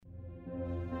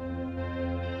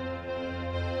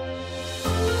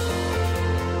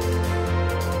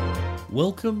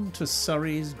Welcome to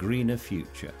Surrey's Greener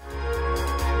Future.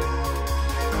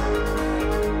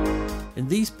 In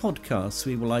these podcasts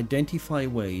we will identify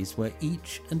ways where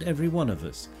each and every one of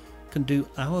us can do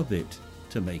our bit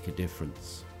to make a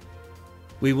difference.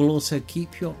 We will also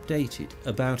keep you updated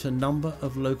about a number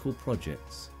of local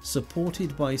projects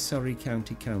supported by Surrey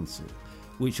County Council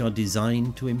which are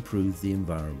designed to improve the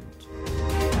environment.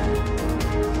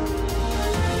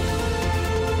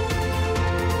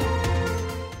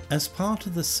 As part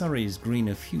of the Surrey's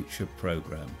Greener Future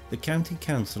programme, the County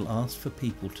Council asked for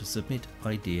people to submit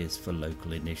ideas for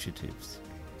local initiatives.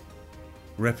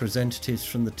 Representatives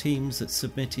from the teams that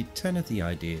submitted 10 of the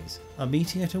ideas are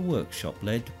meeting at a workshop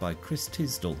led by Chris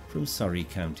Tisdall from Surrey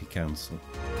County Council.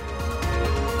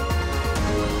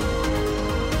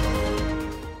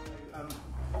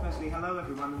 Firstly, hello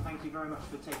everyone, and thank you very much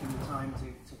for taking the time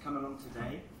to come along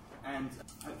today and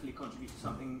hopefully contribute to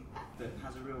something that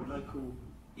has a real local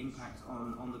impact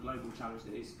on the global challenge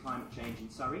that is climate change in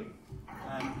Surrey.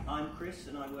 I'm Chris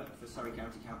and I work for Surrey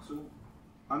County Council.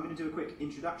 I'm going to do a quick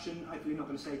introduction, hopefully not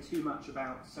going to say too much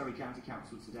about Surrey County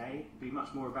Council today. It'll be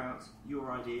much more about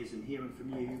your ideas and hearing from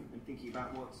you and thinking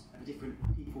about what the different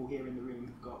people here in the room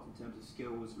have got in terms of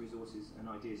skills, resources and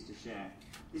ideas to share.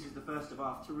 This is the first of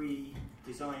our 3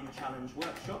 design challenge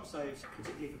workshops, so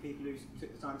particularly for people who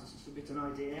took the time to submit an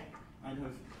idea and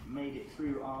have made it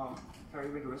through our very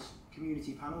rigorous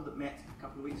community panel that met a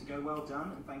couple of weeks ago. Well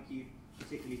done, and thank you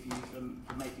particularly for you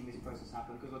for making this process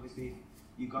happen, because obviously if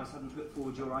you guys hadn't put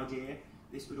forward your idea,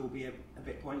 this would all be a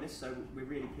bit pointless, so we're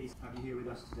really pleased to have you here with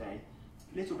us today.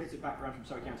 A little bit of background from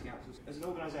Surrey County Council. As an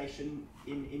organisation,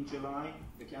 in July,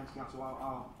 the County Council,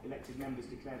 our elected members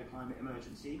declared a climate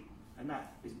emergency, and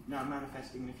that is now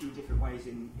manifesting in a few different ways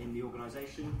in the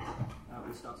organisation.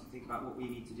 We're starting to think about what we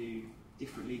need to do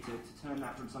differently to turn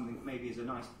that from something that maybe is a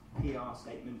nice PR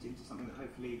statement into something that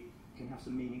hopefully can have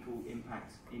some meaningful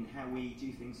impact in how we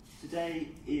do things. Today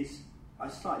is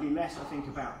slightly less, I think,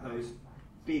 about those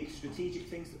big strategic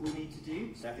things that we need to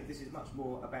do. So I think this is much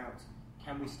more about,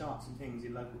 can we start some things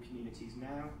in local communities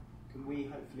now? Can we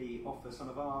hopefully offer some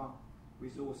of our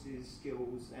resources,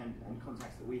 skills and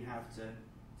contacts that we have to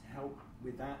help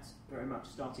with that? Very much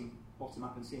starting bottom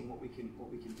up and seeing what we can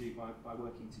do by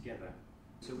working together.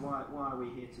 So why are we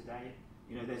here today?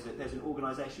 You know, there's an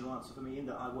organisational answer for me in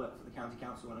that I work for the County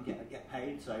Council and I get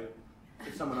paid. So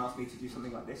if someone asks me to do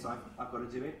something like this, I've got to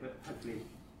do it. But hopefully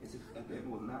it's a bit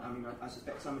more than that. I mean, I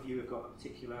suspect some of you have got a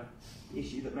particular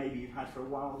issue that maybe you've had for a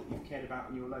while that you've cared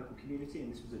about in your local community,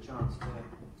 and this was a chance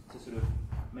to sort of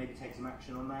maybe take some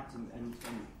action on that and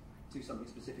do something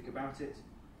specific about it.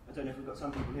 I don't know if we've got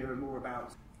some people here who are more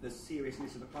about the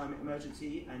seriousness of a climate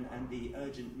emergency and the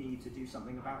urgent need to do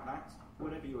something about that.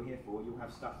 Whatever you're here for, you'll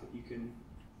have stuff that you can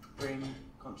bring,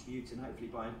 contribute, and hopefully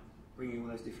by bringing all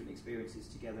those different experiences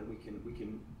together, we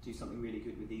can do something really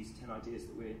good with these 10 ideas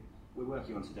that we're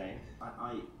working on today.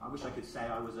 I wish I could say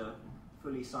I was a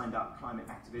fully signed up climate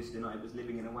activist and I was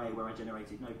living in a way where I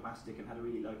generated no plastic and had a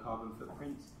really low carbon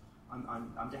footprint.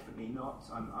 I'm definitely not.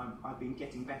 I've been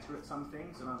getting better at some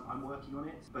things and I'm working on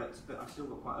it, but I've still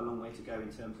got quite a long way to go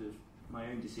in terms of my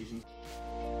own decisions.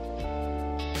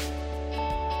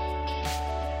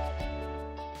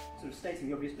 Sort of stating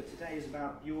the obvious, but today is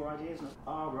about your ideas and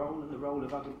our role and the role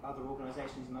of other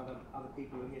organisations and other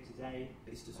people who are here today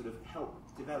is to sort of help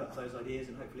develop those ideas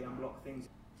and hopefully unblock things.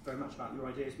 It's very much about your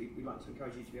ideas. We'd like to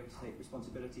encourage you to be able to take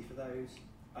responsibility for those,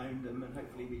 own them, and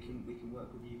hopefully we can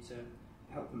work with you to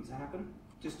help them to happen.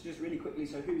 Just really quickly,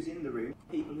 so who's in the room?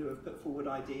 People who have put forward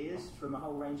ideas from a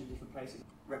whole range of different places,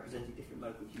 representing different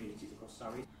local communities across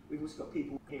Surrey. We've also got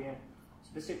people here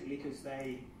specifically because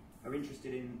they are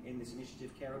interested in this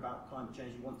initiative, care about climate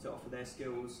change and want to offer their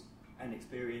skills and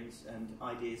experience and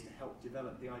ideas to help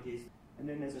develop the ideas. And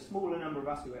then there's a smaller number of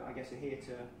us who I guess are here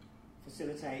to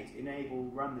facilitate, enable,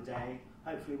 run the day.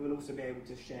 Hopefully we'll also be able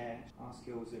to share our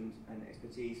skills and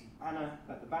expertise. Anna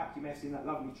at the back, you may have seen that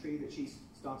lovely tree that she's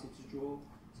started to draw.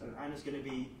 So Anna's going to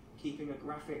be keeping a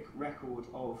graphic record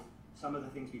of some of the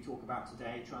things we talk about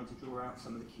today, trying to draw out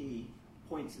some of the key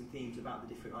points and themes about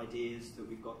the different ideas that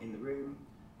we've got in the room.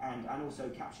 And also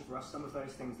capture for us some of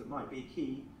those things that might be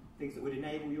key, things that would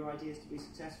enable your ideas to be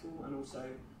successful, and also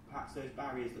perhaps those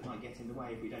barriers that might get in the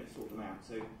way if we don't sort them out.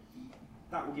 So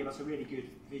that will give us a really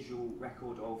good visual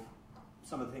record of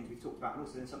some of the things we've talked about, and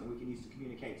also then something we can use to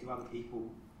communicate to other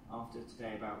people after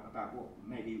today about what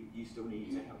maybe you still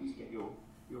need to help you to get your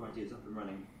ideas up and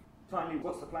running. Finally,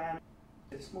 what's the plan?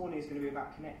 This morning is going to be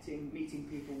about connecting, meeting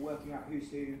people, working out who's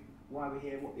who, why we're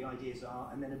here, what the ideas are,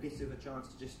 and then a bit of a chance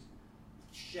to just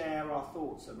share our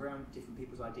thoughts around different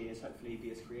people's ideas, hopefully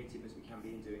be as creative as we can be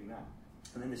in doing that.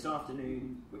 And then this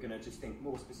afternoon, we're going to just think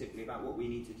more specifically about what we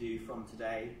need to do from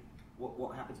today,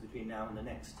 what happens between now and the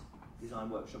next design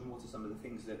workshop, and what are some of the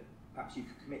things that perhaps you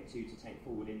could commit to take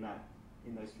forward in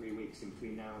those 3 weeks in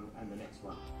between now and the next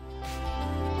one.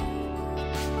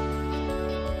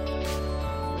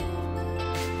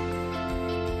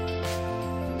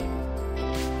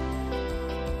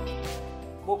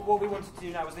 What we wanted to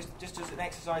do now was this, just as an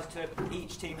exercise to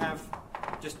each team have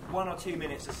just 1 or 2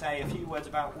 minutes to say a few words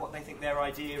about what they think their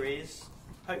idea is.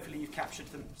 Hopefully you've captured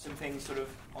some things sort of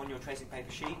on your tracing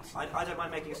paper sheet. I don't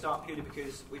mind making a start purely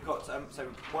because we've got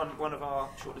one of our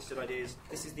shortlisted ideas.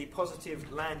 This is the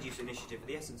Positive Land Use Initiative.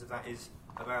 The essence of that is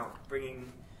about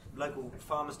bringing local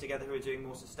farmers together who are doing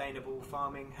more sustainable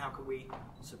farming. How can we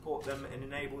support them and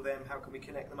enable them? How can we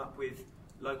connect them up with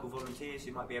local volunteers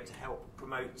who might be able to help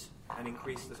promote and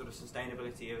increase the sort of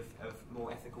sustainability of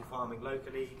more ethical farming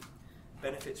locally?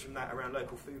 Benefits from that around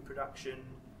local food production,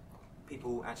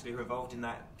 people actually who are involved in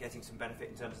that getting some benefit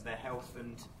in terms of their health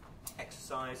and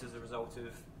exercise as a result of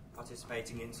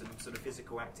participating in some sort of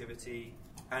physical activity,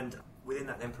 and within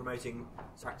that then promoting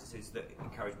practices that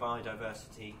encourage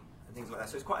biodiversity and things like that.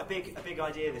 So it's quite a big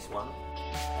idea, this one.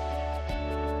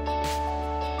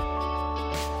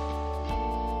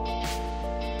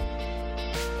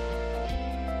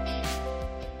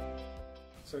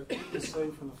 So this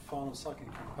is from the Farnham Cycling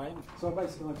Campaign. So our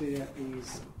basic idea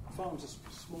is Farnham's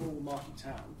a small market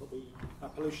town, but our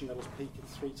pollution levels peak at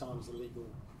 3 times the legal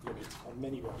limit on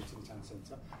many roads in the town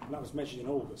centre, and that was measured in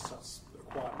August, so that's a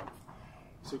quiet month.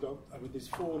 So we've got, there's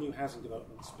 4 new housing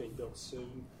developments being built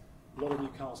soon, a lot of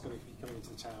new cars going to be coming into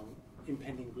the town,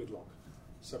 impending gridlock.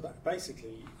 So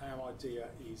basically our idea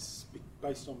is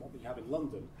based on what we have in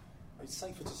London. It's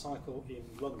safer to cycle in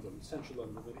London, central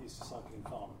London, than it is to cycle in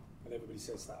Farnham. And everybody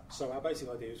says that. So our basic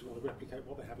idea is we want to replicate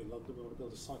what they have in London. We want to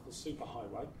build a cycle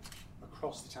superhighway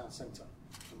across the town centre.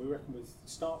 And we reckon we'd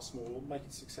start small, make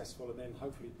it successful, and then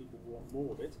hopefully people will want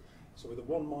more of it. So with a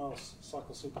 1 mile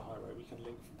cycle superhighway, we can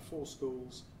link from 4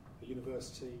 schools, a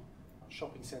university,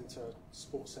 shopping centre,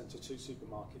 sports centre, 2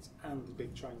 supermarkets, and the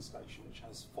big train station, which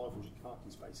has 500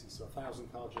 parking spaces, so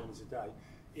 1,000 car journeys a day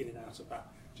in and out of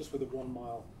that, just with a 1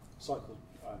 mile cycle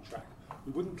track.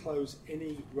 We wouldn't close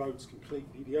any roads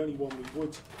completely. The only one we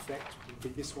would affect would be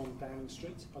this one, Downing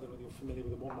Street. I don't know if you're familiar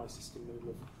with the one-way system in the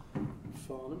middle of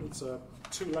Farnham. It's a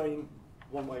 2-lane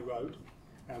one-way road,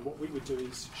 and what we would do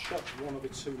is shut one of the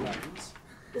 2 lanes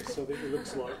so that it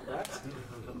looks like that.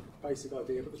 Basic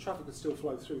idea, but the traffic would still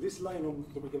flow through. This lane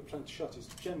that we're going to plan to shut is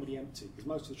generally empty because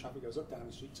most of the traffic goes up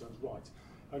Downing Street, turns right.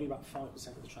 Only about 5%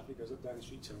 of the traffic goes up Downing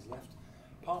Street, turns left.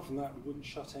 Apart from that, we wouldn't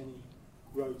shut any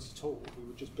roads at all. We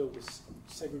would just build this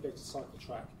segregated cycle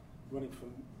track running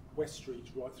from West Street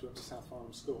right through up to South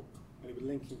Farnham School, and it would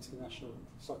link into the National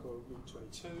Cycle Route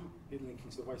 22, it would link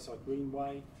into the Wayside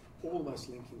Greenway, almost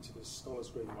linking to the Scholars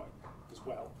Greenway as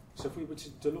well. So if we were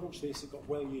to launch this, it got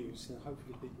well used, then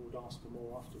hopefully people would ask for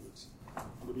more afterwards. And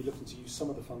we'll be looking to use some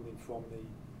of the funding from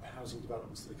the housing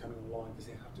developments that are coming online because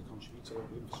they have to contribute to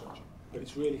local infrastructure. But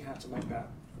it's really how to make that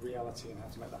a reality and how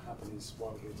to make that happen is why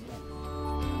we're here today.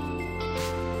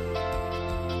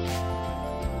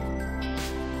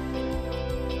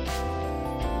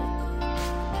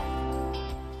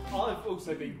 I've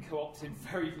also been co-opted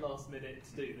very last minute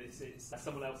to do this. It's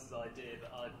someone else's idea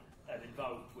that I'm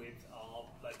involved with our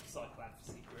local cycle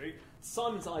advocacy group.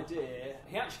 Simon's idea,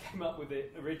 he actually came up with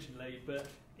it originally, but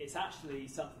it's actually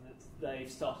something that they've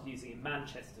started using in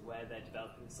Manchester where they're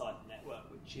developing a cycle network,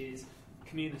 which is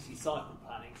community cycle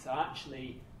planning. So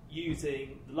actually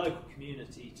using the local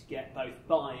community to get both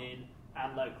buy-in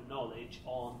and local knowledge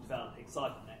on developing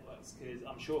cycle networks, because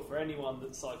I'm sure for anyone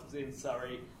that cycles in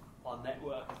Surrey, our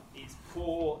network is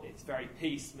poor, it's very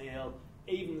piecemeal,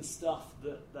 even the stuff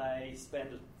that they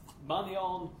spend money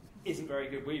on isn't very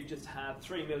good. We've just had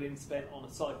 3 million spent on a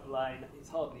cycle lane. It's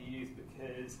hardly used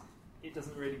because it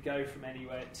doesn't really go from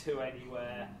anywhere to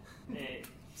anywhere. It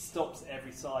stops at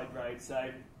every side road,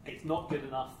 so it's not good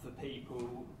enough for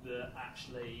people that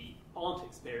actually aren't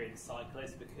experienced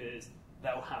cyclists because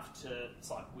they'll have to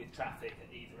cycle with traffic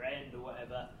at either end or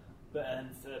whatever. But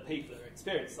for people that are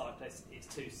experienced cyclists, it's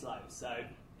too slow. So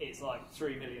it's like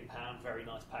 £3 million, very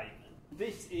nice payment.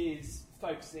 This is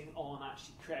focusing on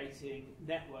actually creating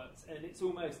networks, and it's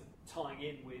almost tying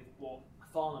in with what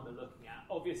Farnham are looking at.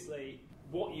 Obviously,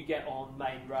 what you get on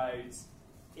main roads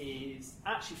is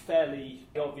actually fairly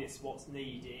obvious what's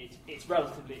needed. It's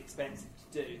relatively expensive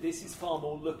to do. This is far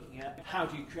more looking at how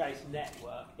do you create a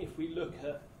network. If we look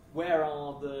at where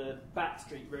are the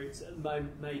backstreet routes at the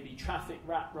moment, maybe traffic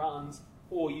wrap runs,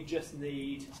 or you just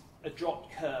need a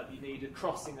dropped curb, you need a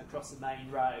crossing across the main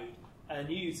road, and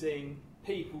using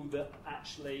people that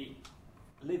actually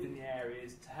live in the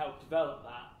areas to help develop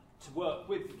that, to work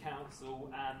with the council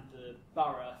and the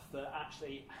borough for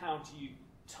actually how do you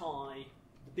tie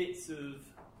the bits of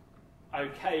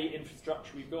okay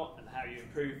infrastructure we've got and how you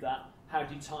improve that, how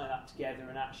do you tie that together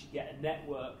and actually get a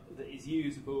network that is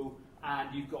usable,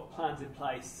 and you've got plans in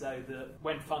place so that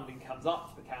when funding comes up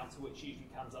to the council, which usually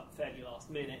comes up fairly last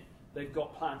minute, they've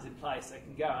got plans in place they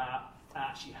can go out and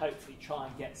actually hopefully try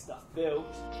and get stuff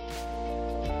built.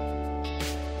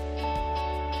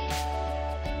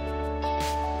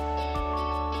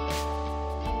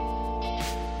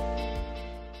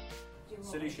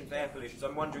 Solution for air pollution. So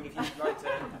I'm wondering if you'd like to,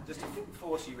 just to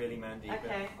force you really, Mandy.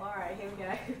 Okay, alright, here we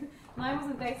go. Mine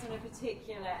wasn't based on a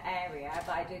particular area,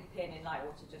 but I did pin in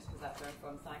Lightwater just because that's where I'm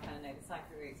from, so I kind of know the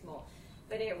cycle routes more.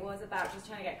 But it was about just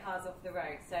trying to get cars off the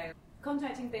road. So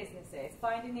contacting businesses,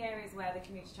 finding the areas where the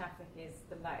commuter traffic is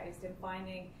the most, and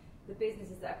finding the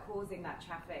businesses that are causing that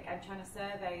traffic, and trying to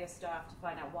survey your staff to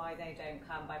find out why they don't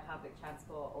come by public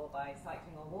transport or by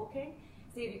cycling or walking.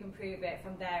 See if you can prove it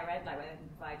from their end, like whether they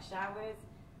can provide showers.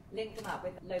 Link them up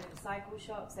with local cycle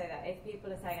shops so that if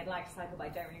people are saying, I'd like to cycle but I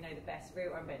don't really know the best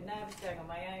route or I'm a bit nervous going on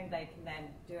my own, they can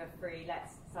then do a free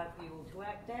let's cycle you all to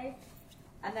work day.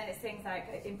 And then it's things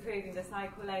like improving the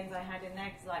cycle lanes I had in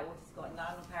there, because Lightwater's got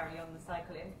none apparently on the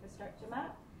cycle infrastructure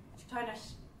map. Trying to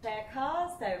share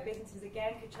cars, so businesses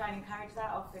again could try and encourage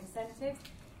that, offer incentives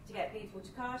to get people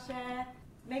to car share.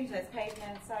 Making sure there's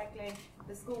pavement, cycling,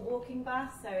 the school walking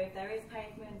bus, so if there is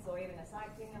pavements or even a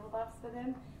cycling little bus for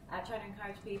them, trying to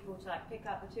encourage people to pick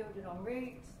up the children en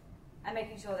route, and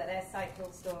making sure that there's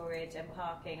cycle storage and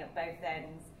parking at both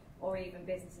ends, or even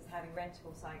businesses having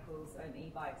rentable cycles and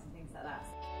e-bikes and things like that.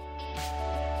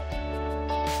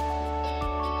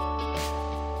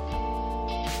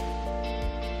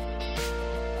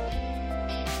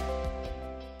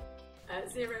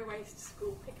 Zero waste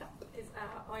school pickup is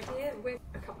our idea. We're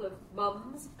a couple of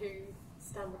mums who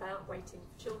stand about waiting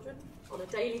for children on a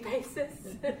daily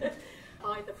basis,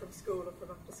 either from school or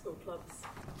from after school clubs,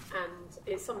 and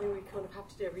it's something we kind of have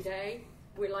to do every day.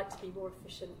 We like to be more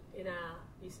efficient in our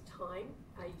use of time,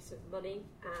 our use of money,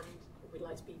 and we'd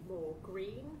like to be more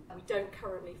green. We don't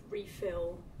currently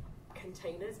refill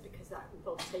containers because that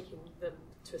involves taking them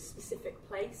to a specific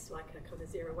place, like a kind of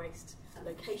zero waste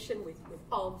location with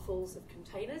armfuls of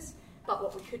containers. But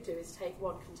what we could do is take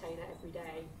one container every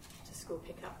day to school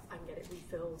pickup and get it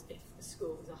refilled if the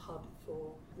school is a hub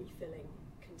for refilling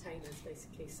containers,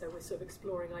 basically. So we're sort of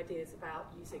exploring ideas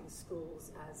about using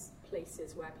schools as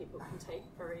places where people can take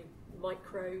very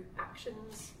micro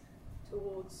actions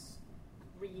towards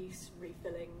reuse,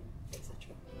 refilling,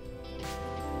 etc.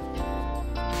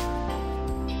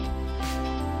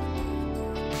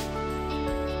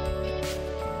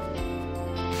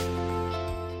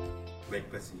 Make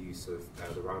better use of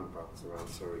the roundabouts around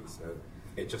Surrey, so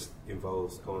it just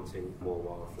involves planting more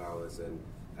wildflowers and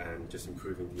just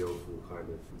improving the overall kind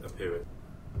of appearance.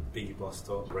 Bee bus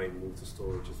stop, rainwater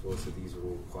storage as well, so these are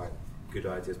all quite good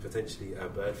ideas. Potentially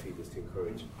bird feeders to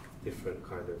encourage different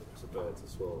kind of birds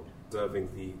as well. Preserving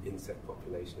the insect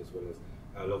population as well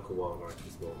as local wildlife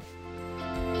as well.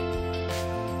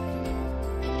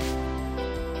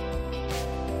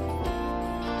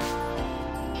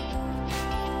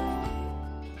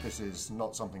 This is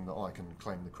not something that I can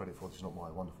claim the credit for. This is not my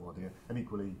wonderful idea. And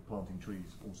equally, planting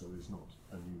trees also is not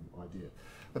a new idea.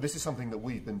 But this is something that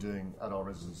we've been doing at our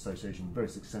Residents Association very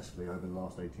successfully over the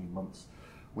last 18 months.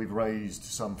 We've raised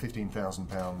some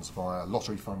 £15,000 via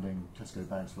lottery funding, Tesco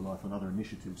Bags for Life and other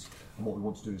initiatives. And what we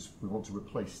want to do is we want to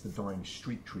replace the dying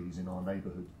street trees in our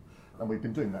neighbourhood. And we've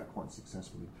been doing that quite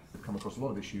successfully. We've come across a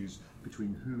lot of issues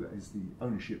between who is the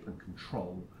ownership and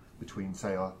control between,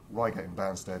 say, Reigate and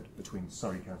Banstead, between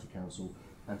Surrey County Council,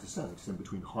 and to a certain extent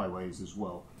between highways as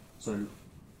well. So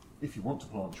if you want to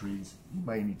plant trees, you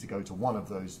may need to go to one of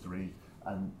those three,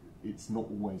 and it's not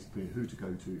always clear who to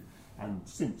go to. And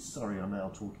since Surrey are now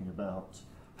talking about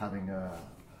having a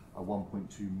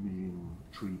 1.2 million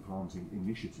tree planting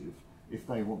initiative, if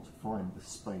they want to find the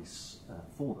space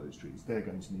for those trees, they're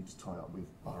going to need to tie up with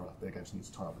borough, they're going to need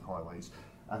to tie up with highways,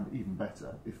 and even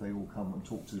better if they all come and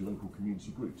talk to local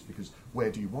community groups, because where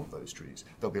do you want those trees?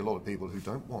 There'll be a lot of people who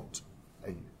don't want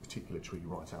a particular tree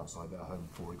right outside their home,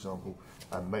 for example,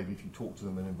 and maybe if you talk to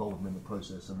them and involve them in the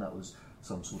process and that was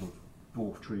some sort of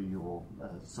dwarf tree or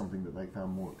something that they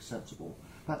found more acceptable,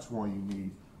 that's why you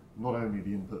need not only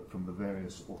the input from the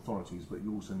various authorities, but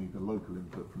you also need the local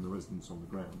input from the residents on the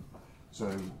ground. So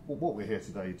what we're here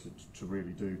today to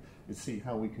really do is see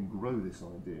how we can grow this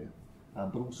idea,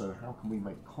 but also how can we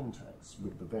make contacts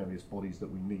with the various bodies that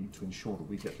we need to ensure that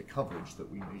we get the coverage that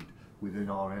we need within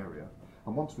our area.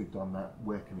 And once we've done that,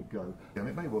 where can it go? And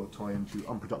it may well tie into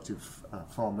unproductive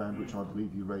farmland, which I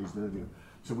believe you raised earlier.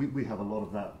 So we have a lot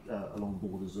of that along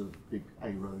borders of big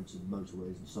A roads and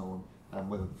motorways and so on, and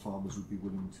whether the farmers would be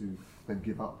willing to then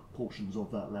give up portions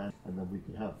of that land, and then we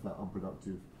could have that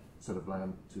unproductive set of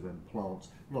land to then plant.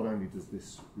 Not only does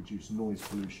this reduce noise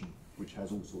pollution, which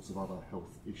has all sorts of other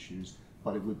health issues,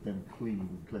 but it would then clean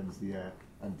and cleanse the air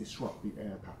and disrupt the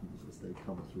air patterns as they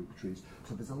come through the trees.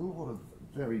 So there's a lot of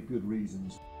very good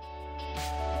reasons.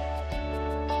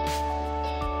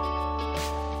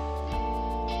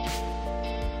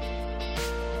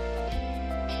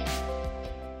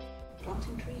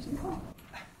 Planting trees in the park.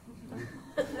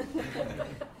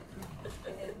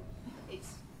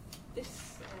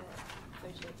 This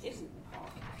photo isn't the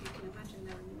park. If you can imagine,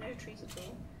 there are no trees at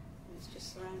all, and it's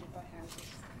just surrounded by houses.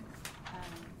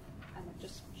 And I've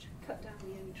just cut down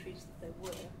the only trees that there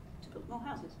were to build more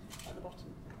houses at the bottom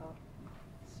of the card.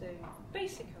 So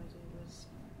basic idea was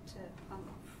to plant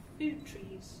food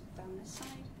trees down this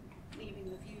side, leaving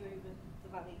the view over the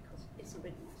valley because it's a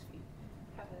really nice view.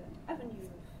 Have an avenue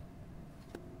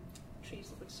of trees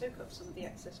that would soak up some of the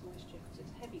excess moisture because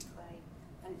it's heavy clay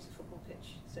and it's a football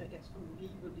pitch, so it gets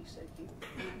unbelievably soaking.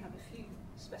 And then have a few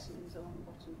specimens along the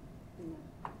bottom in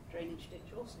the drainage ditch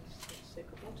also to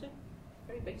soak up water.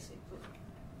 Very basic, but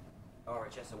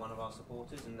RHS are one of our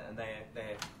supporters, and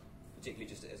they're particularly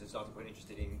just as a starting point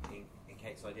interested in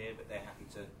Kate's idea, but they're happy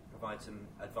to provide some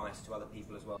advice to other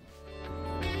people as well.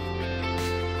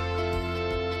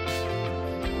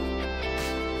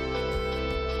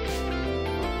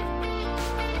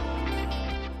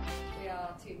 We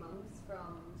are two mums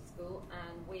from school,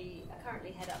 and we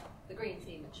currently head up the green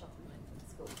team at Shotton Langford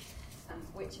School,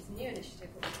 which is a new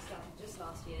initiative that we started just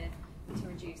last year to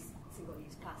reduce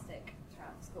single-use plastic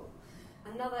throughout the school.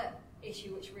 Another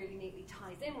issue which really neatly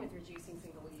ties in with reducing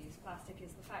single-use plastic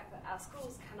is the fact that our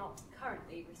schools cannot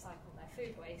currently recycle their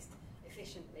food waste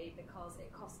efficiently because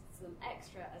it costs them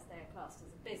extra as they are classed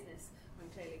as a business, when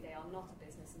clearly they are not a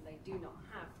business and they do not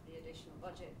have the additional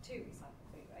budget to recycle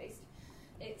food waste.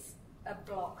 It's a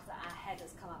block that our head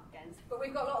has come up against. But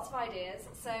we've got lots of ideas.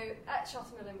 So at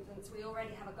Shotton Mill Infants we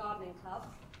already have a gardening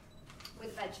club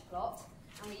with a veg plot,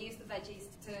 and we use the veggies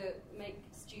to make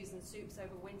stews and soups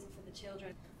over winter for the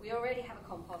children. We already have a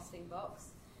composting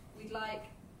box. We'd like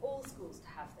all schools to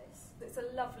have this. It's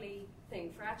a lovely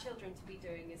thing for our children to be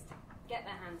doing, is to get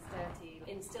their hands dirty,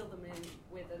 instill them in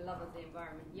with a love of the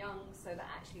environment young, so that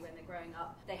actually when they're growing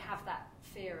up they have that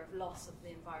fear of loss of the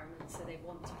environment, so they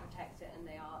want to protect it and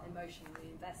they are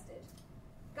emotionally invested.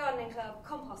 Gardening club,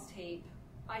 compost heap.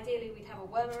 Ideally we'd have a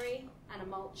wormery and a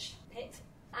mulch pit,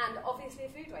 and obviously a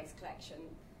food waste collection.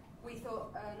 We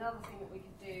thought another thing that we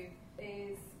could do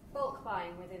is bulk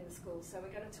buying within the school, so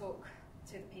we're going to talk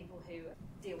to the people who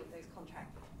deal with those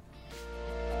contracts.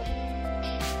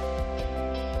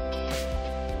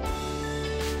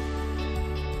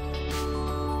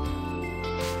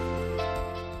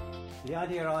 The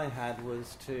idea I had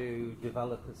was to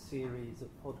develop a series of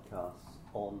podcasts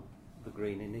on the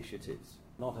green initiatives.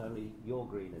 Not only your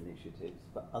green initiatives,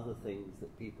 but other things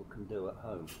that people can do at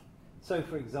home. So,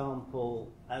 for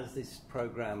example, as this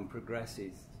programme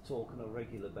progresses, to talk on a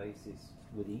regular basis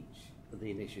with each of the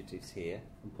initiatives here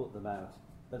and put them out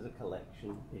as a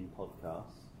collection in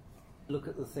podcasts. Look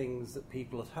at the things that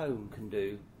people at home can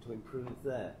do to improve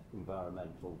their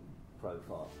environmental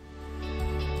profile.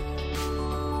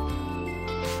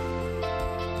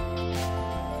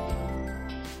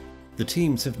 The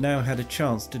teams have now had a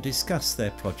chance to discuss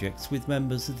their projects with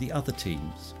members of the other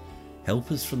teams,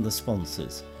 helpers from the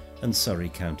sponsors and Surrey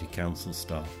County Council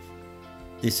staff.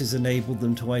 This has enabled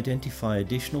them to identify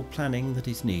additional planning that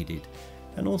is needed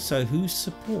and also whose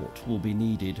support will be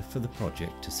needed for the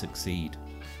project to succeed.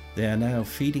 They are now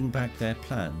feeding back their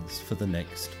plans for the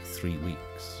next 3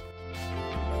 weeks.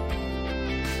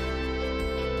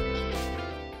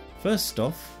 First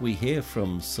off, we hear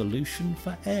from Solution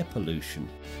for Air Pollution.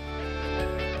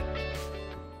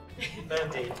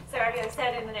 So I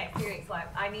said in the next few weeks,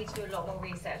 I need to do a lot more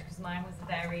research because mine was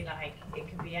very it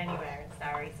could be anywhere in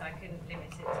Surrey, so I couldn't limit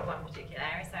it to one particular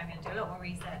area. So I'm going to do a lot more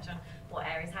research on what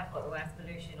areas have got the worst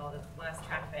pollution or the worst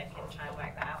traffic and try and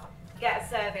work that out. Get a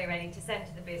survey ready to send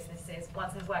to the businesses.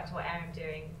 Once I've worked out what area I'm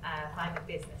doing, find the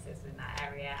businesses in that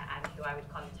area and who I would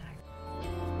contact.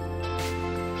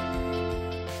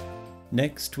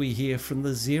 Next, we hear from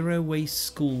the Zero Waste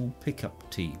School Pickup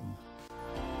team.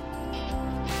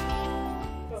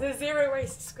 The Zero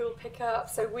Waste School Pickup,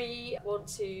 so we want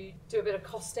to do a bit of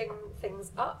costing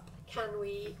things up. Can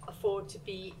we afford to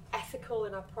be ethical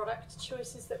in our product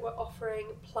choices that we're offering,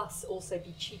 plus also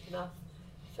be cheap enough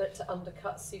to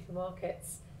undercut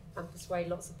supermarkets? and persuade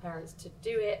lots of parents to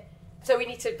do it. So we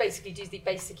need to basically do the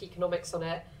basic economics on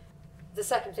it. The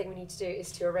second thing we need to do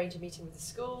is to arrange a meeting with the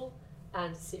school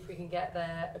and see if we can get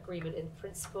their agreement in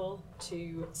principle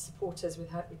to support us with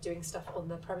doing stuff on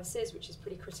their premises, which is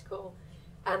pretty critical.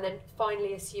 And then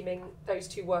finally, assuming those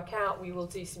two work out, we will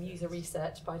do some user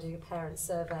research by doing a parent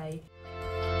survey.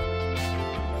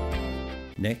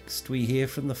 Next, we hear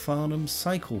from the Farnham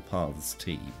Cycle Paths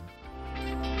team.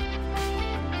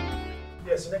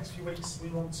 Yeah, so next few weeks we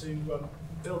want to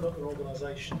build up an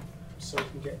organisation so we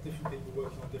can get different people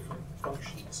working on different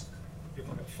functions.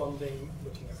 Looking at funding,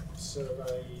 looking at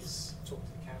surveys, talking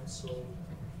to the council,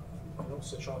 and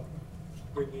also try and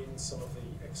bring in some of the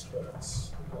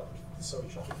experts, like the Surrey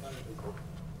Traffic Planning people.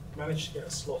 Managed to get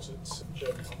a slot at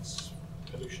Jeremy Hunt's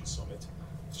Pollution Summit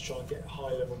to try and get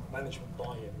high-level management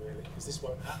buy-in, really, because this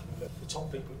won't happen. The top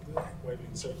people at Waverley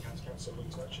and Surrey County Council are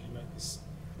looking to actually make this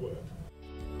work.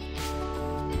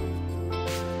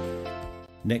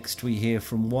 Next, we hear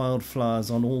from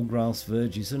Wildflowers on All Grass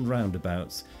Verges and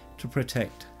Roundabouts to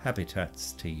Protect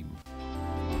Habitats team.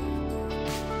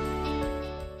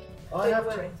 I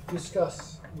have to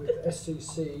discuss with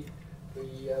SCC the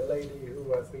lady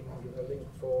who I've been given a link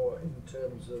for in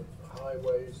terms of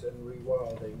highways and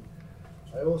rewilding.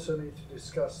 I also need to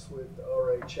discuss with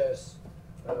RHS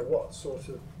what sort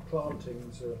of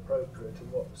plantings are appropriate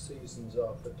and what the seasons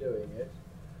are for doing it.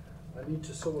 I need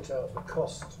to sort out the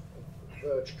cost of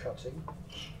verge cutting.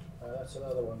 That's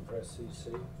another one for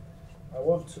SCC. I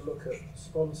want to look at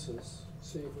sponsors,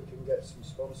 see if we can get some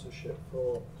sponsorship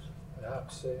for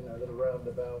perhaps a little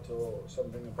roundabout or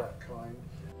something of that kind.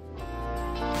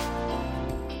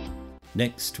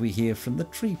 Next, we hear from the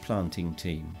tree planting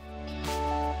team.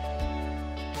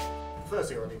 The first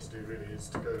thing I need to do really is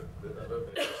to go, I don't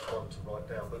think it's time to write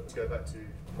down, but to go back to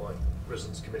my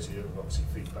residents committee and obviously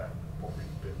feedback what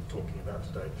we've been talking about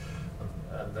today,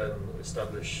 and then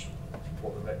establish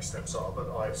what the next steps are. But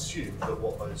I assume that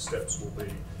what those steps will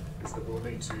be is that we'll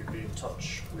need to be in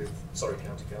touch with Surrey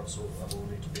County Council and we'll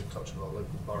need to be in touch with our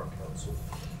local borough council,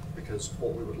 because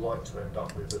what we would like to end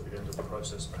up with at the end of the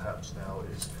process perhaps now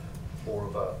is more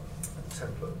of a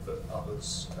template that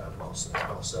others and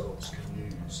ourselves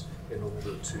can use in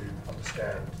order to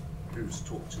understand who to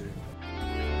talk to.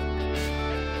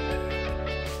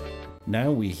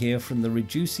 Now we hear from the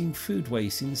Reducing Food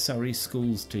Waste in Surrey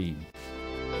Schools team.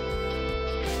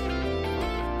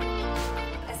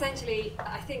 Essentially,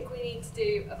 I think we need to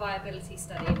do a viability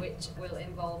study which will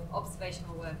involve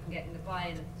observational work and getting the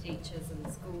buy-in of the teachers and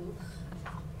the school,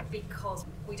 because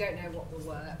we don't know what will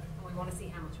work and we want to see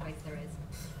how much waste there is.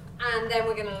 And then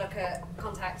we're going to look at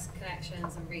contacts,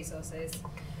 connections and resources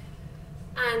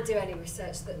and do any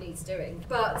research that needs doing.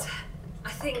 But I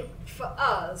think for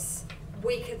us,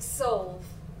 we could solve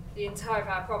the entire of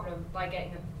our problem by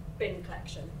getting a bin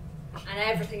collection, and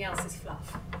everything else is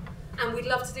fluff. And we'd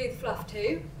love to do the fluff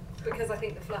too, because I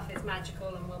think the fluff is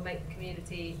magical and will make the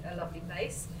community a lovely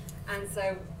place. And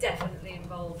so definitely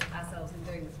involve ourselves in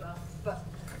doing the fluff. But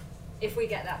if we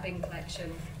get that bin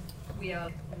collection, we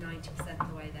are 90% of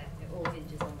the way there. It all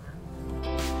hinges on that.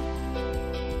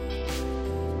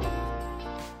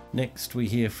 Next, we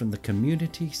hear from the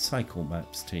Community Cycle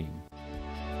Maps team.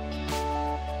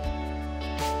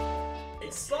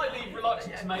 It's slightly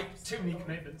reluctant to make too many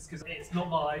commitments because it's not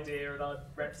my idea and I'm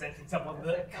representing someone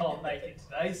that can't make it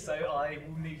today, so I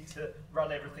will need to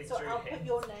run everything through I'll him. put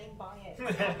your name by it.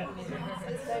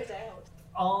 There's no doubt.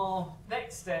 Our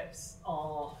next steps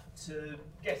are to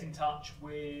get in touch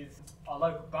with our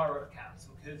local borough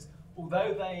council, because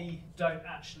although they don't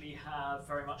actually have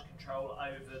very much control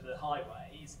over the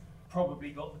highways, probably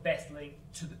got the best link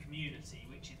to the community,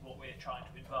 which is what we're trying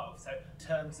to involve. So in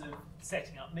terms of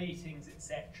setting up meetings,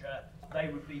 etc., they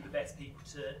would be the best people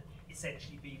to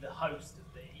essentially be the host of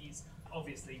these,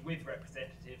 obviously with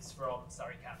representatives from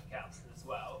Surrey County Council as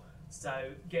well.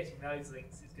 So getting those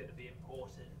links is going to be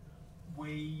important.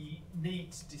 We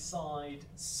need to decide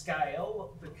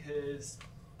scale, because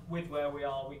with where we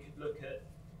are, we could look at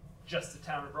just the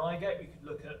town of Reigate, we could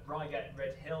look at Reigate and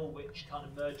Red Hill, which kind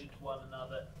of merge into one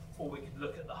another, or we could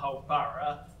look at the whole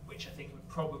borough, which I think would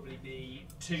probably be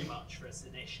too much for us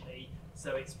initially.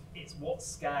 So it's what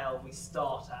scale we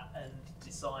start at and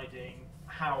deciding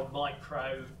how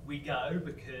micro we go,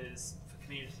 because for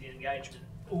community engagement.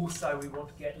 Also, we want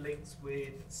to get links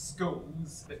with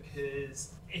schools,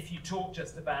 because if you talk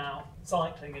just about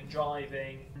cycling and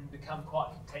driving, it can become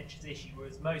quite a contentious issue,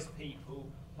 whereas most people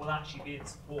will actually be in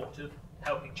support of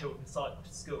helping children cycle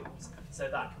to schools, so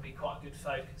that can be quite a good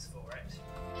focus for it.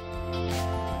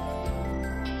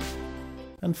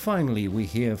 And finally, we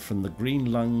hear from the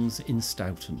Green Lungs in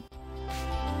Stoughton.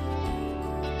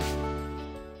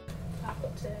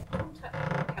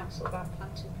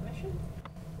 planting permission,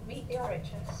 meet the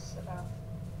RHS about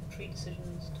tree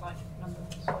decisions, type, number,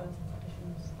 soil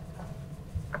conditions, that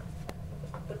kind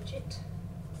of budget,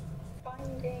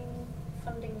 finding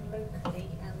funding locally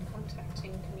and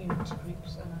contacting community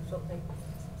groups, and I thought they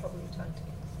probably tied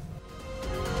together.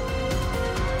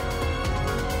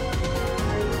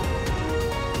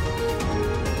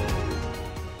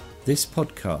 This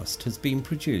podcast has been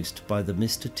produced by the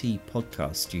Mr. T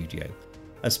Podcast Studio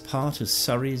as part of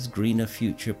Surrey's Greener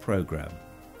Future programme.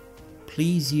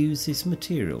 Please use this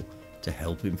material to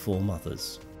help inform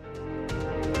others.